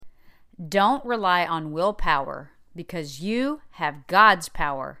Don't rely on willpower because you have God's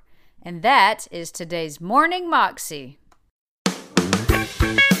power. And that is today's Morning Moxie.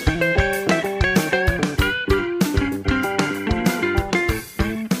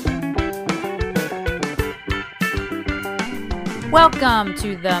 Welcome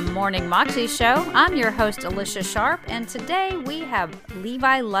to the Morning Moxie Show. I'm your host, Alicia Sharp, and today we have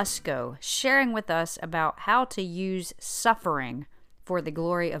Levi Lusko sharing with us about how to use suffering for the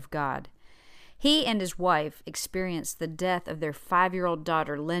glory of God. He and his wife experienced the death of their 5-year-old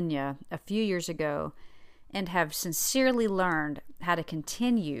daughter, Lenya, a few years ago, and have sincerely learned how to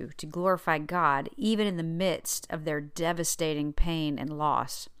continue to glorify God even in the midst of their devastating pain and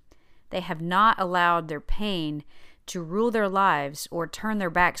loss. They have not allowed their pain to rule their lives or turn their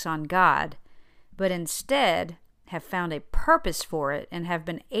backs on God, but instead have found a purpose for it and have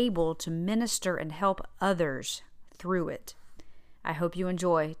been able to minister and help others through it. I hope you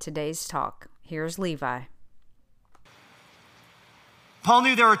enjoy today's talk. Here's Levi. Paul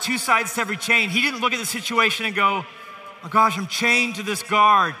knew there are two sides to every chain. He didn't look at the situation and go, oh gosh, I'm chained to this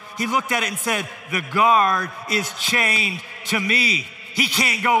guard. He looked at it and said, the guard is chained to me. He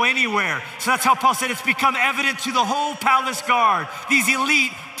can't go anywhere. So that's how Paul said it's become evident to the whole palace guard, these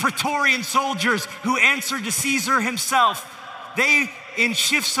elite Praetorian soldiers who answered to Caesar himself. They, in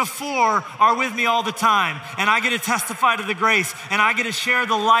shifts of 4, are with me all the time. And I get to testify to the grace, and I get to share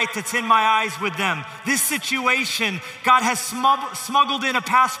the light that's in my eyes with them. This situation, God has smuggled in a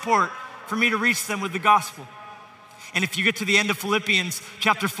passport for me to reach them with the gospel. And if you get to the end of Philippians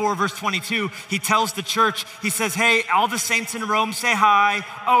chapter 4, verse 22, he tells the church, he says, hey, all the saints in Rome say hi.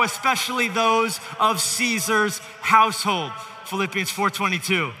 Oh, especially those of Caesar's household. Philippians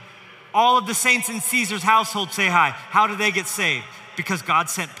 4:22. All of the saints in Caesar's household say hi. How did they get saved? Because God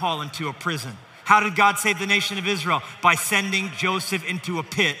sent Paul into a prison. How did God save the nation of Israel? By sending Joseph into a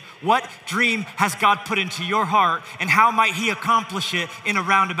pit. What dream has God put into your heart, and how might he accomplish it in a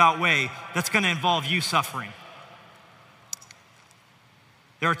roundabout way that's going to involve you suffering?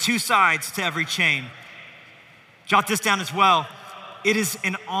 There are two sides to every chain. Jot this down as well. It is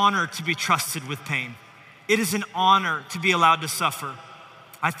an honor to be trusted with pain. It is an honor to be allowed to suffer.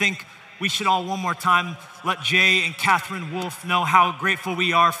 I think we should all one more time let Jay and Catherine Wolf know how grateful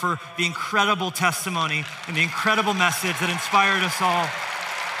we are for the incredible testimony and the incredible message that inspired us all.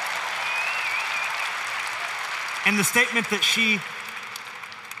 And the statement that she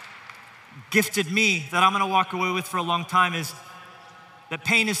gifted me that I'm gonna walk away with for a long time is that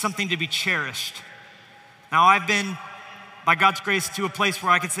pain is something to be cherished. Now, I've been, by God's grace, to a place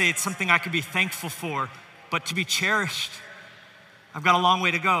where I could say it's something I could be thankful for, but to be cherished, I've got a long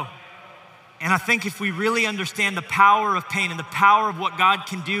way to go. And I think if we really understand the power of pain and the power of what God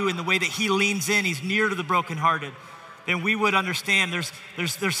can do in the way that he leans in, he's near to the brokenhearted, then we would understand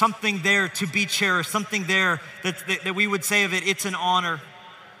there's something there to be cherished, something there that we would say of it, it's an honor.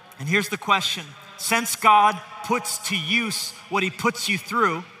 And here's the question. Since God puts to use what he puts you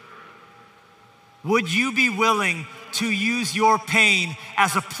through, would you be willing to use your pain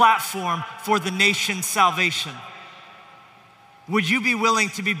as a platform for the nation's salvation? Would you be willing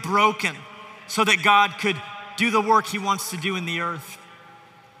to be broken so that God could do the work he wants to do in the earth?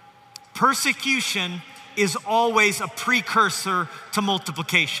 Persecution is always a precursor to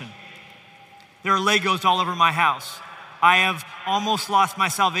multiplication. There are Legos all over my house. I have almost lost my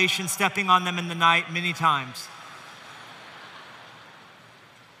salvation stepping on them in the night many times.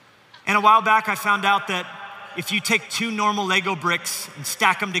 And a while back, I found out that if you take 2 normal Lego bricks and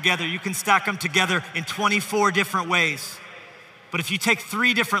stack them together, you can stack them together in 24 different ways. But if you take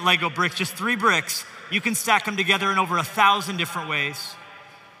 3 different Lego bricks, just 3 bricks, you can stack them together in over 1,000 different ways.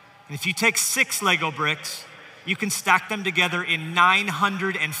 And if you take 6 Lego bricks, you can stack them together in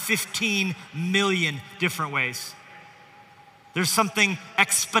 915 million different ways. There's something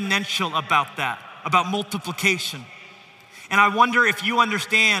exponential about that, about multiplication. And I wonder if you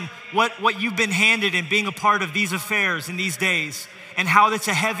understand what you've been handed in being a part of these affairs in these days, and how that's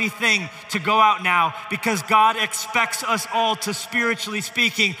a heavy thing to go out now, because God expects us all to, spiritually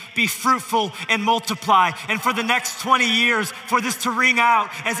speaking, be fruitful and multiply. And for the next 20 years, for this to ring out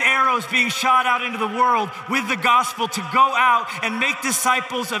as arrows being shot out into the world with the gospel, to go out and make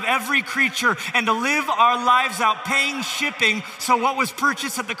disciples of every creature and to live our lives out paying shipping so what was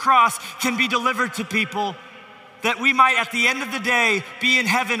purchased at the cross can be delivered to people, that we might at the end of the day be in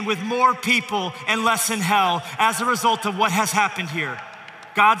heaven with more people and less in hell as a result of what has happened here.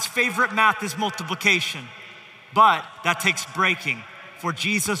 God's favorite math is multiplication, but that takes breaking, for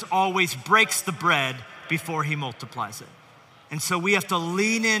Jesus always breaks the bread before he multiplies it. And so we have to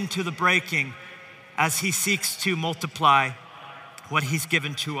lean into the breaking as he seeks to multiply what he's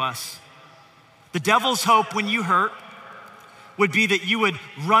given to us. The devil's hope when you hurt would be that you would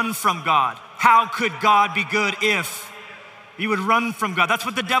run from God. How could God be good if you would run from God? That's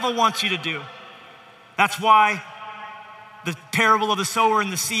what the devil wants you to do. That's why the parable of the sower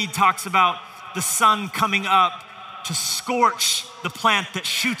and the seed talks about the sun coming up to scorch the plant that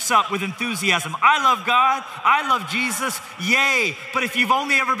shoots up with enthusiasm. I love God, I love Jesus, yay. But if you've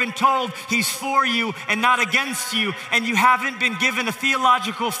only ever been told he's for you and not against you, and you haven't been given a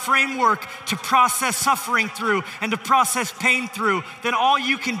theological framework to process suffering through and to process pain through, then all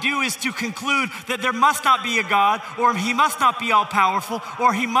you can do is to conclude that there must not be a God, or he must not be all powerful,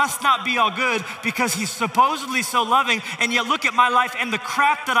 or he must not be all good because he's supposedly so loving, and yet look at my life and the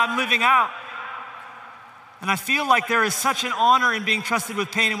crap that I'm living out. And I feel like there is such an honor in being trusted with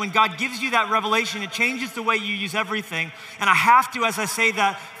pain. And when God gives you that revelation, it changes the way you use everything. And I have to, as I say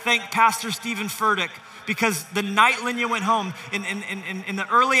that, thank Pastor Stephen Furtick, because the night Linya went home, in the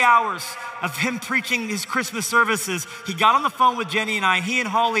early hours of him preaching his Christmas services, he got on the phone with Jenny and I. He and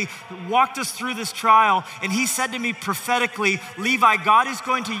Holly walked us through this trial, and he said to me prophetically, Levi, God is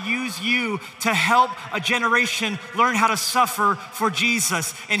going to use you to help a generation learn how to suffer for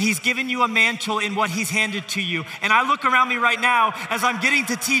Jesus. And he's given you a mantle in what he's handed to you. And I look around me right now as I'm getting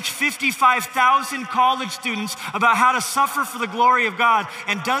to teach 55,000 college students about how to suffer for the glory of God.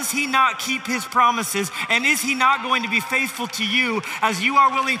 And does he not keep his promises? And is he not going to be faithful to you as you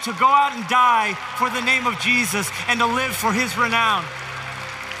are willing to go out and die for the name of Jesus and to live for his renown?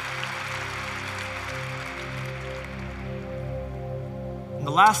 And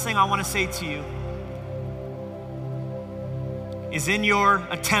the last thing I want to say to you is, in your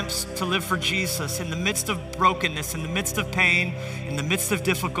attempts to live for Jesus, in the midst of brokenness, in the midst of pain, in the midst of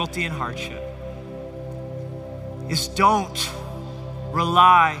difficulty and hardship, is don't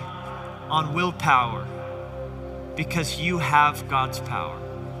rely on willpower, because you have God's power.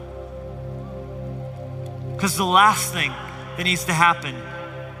 Because the last thing that needs to happen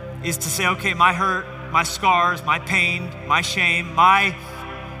is to say, okay, my hurt, my scars, my pain, my shame, my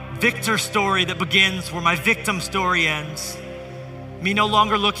victor story that begins where my victim story ends. Me no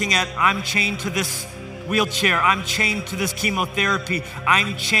longer looking at, I'm chained to this wheelchair, I'm chained to this chemotherapy,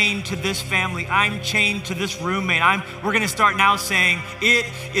 I'm chained to this family, I'm chained to this roommate. We're gonna start now saying, it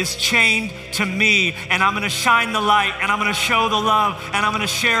is chained to me, and I'm gonna shine the light, and I'm gonna show the love, and I'm gonna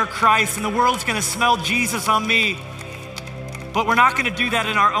share Christ, and the world's gonna smell Jesus on me. But we're not gonna do that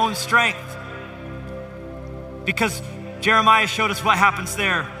in our own strength, because Jeremiah showed us what happens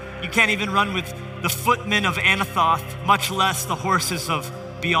there. You can't even run with the footmen of Anathoth, much less the horses of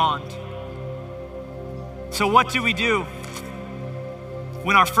beyond. So what do we do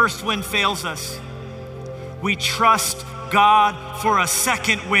when our first wind fails us? We trust God for a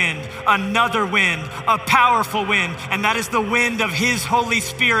second wind, another wind, a powerful wind, and that is the wind of his Holy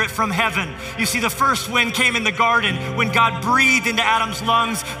Spirit from heaven. You see, the first wind came in the garden when God breathed into Adam's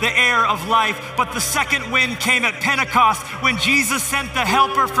lungs the air of life, but the second wind came at Pentecost when Jesus sent the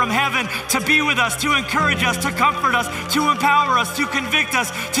helper from heaven to be with us, to encourage us, to comfort us, to empower us, to convict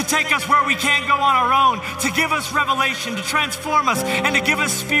us, to take us where we can't go on our own, to give us revelation, to transform us, and to give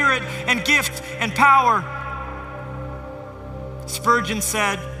us spirit and gift and power. Spurgeon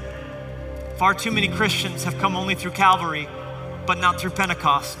said, far too many Christians have come only through Calvary, but not through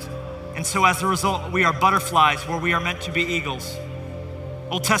Pentecost. And so as a result, we are butterflies where we are meant to be eagles.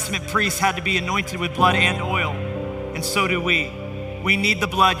 Old Testament priests had to be anointed with blood and oil, and so do we. We need the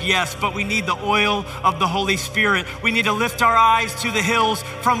blood, yes, but we need the oil of the Holy Spirit. We need to lift our eyes to the hills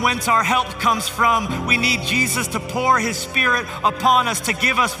from whence our help comes from. We need Jesus to pour his Spirit upon us, to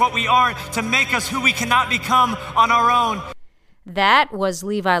give us what we aren't, to make us who we cannot become on our own. That was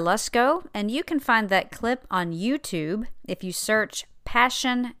Levi Lusko, and you can find that clip on YouTube if you search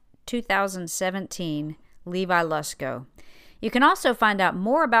Passion 2017 Levi Lusko. You can also find out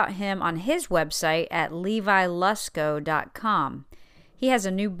more about him on his website at levilusko.com. He has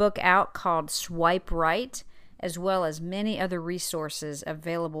a new book out called Swipe Right, as well as many other resources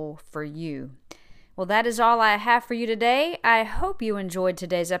available for you. Well, that is all I have for you today. I hope you enjoyed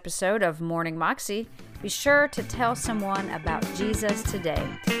today's episode of Morning Moxie. Be sure to tell someone about Jesus today.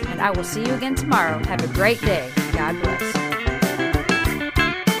 And I will see you again tomorrow. Have a great day. God bless.